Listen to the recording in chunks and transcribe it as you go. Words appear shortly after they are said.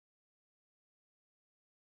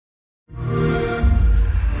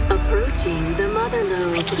Approaching the mother I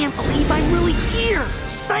load. can't believe I'm really here!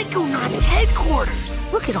 Psychonauts headquarters!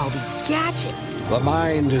 Look at all these gadgets. The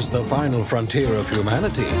mind is the final frontier of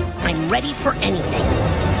humanity. I'm ready for anything.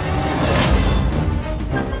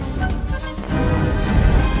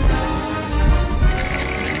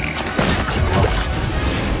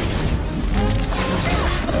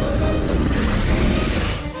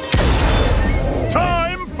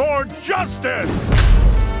 Time for justice!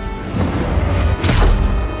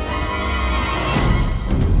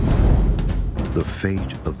 The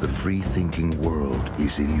fate of the free-thinking world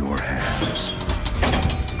is in your hands.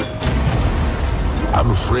 I'm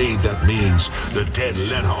afraid that means the dead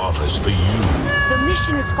letter office for you. The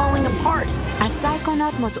mission is falling apart. A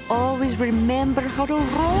psychonaut must always remember how to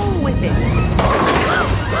roll with it.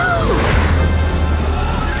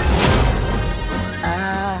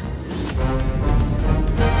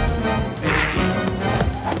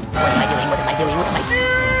 What am I doing? What am I doing? What am I doing?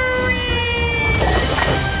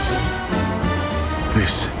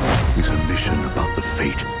 This is a mission about the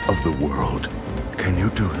fate of the world. Can you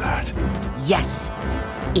do that? Yes,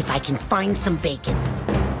 if I can find some bacon.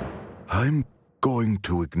 I'm going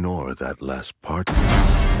to ignore that last part.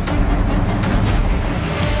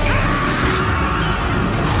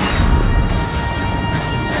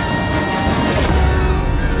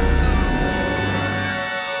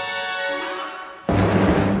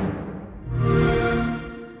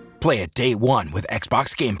 Play it day one with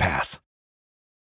Xbox Game Pass.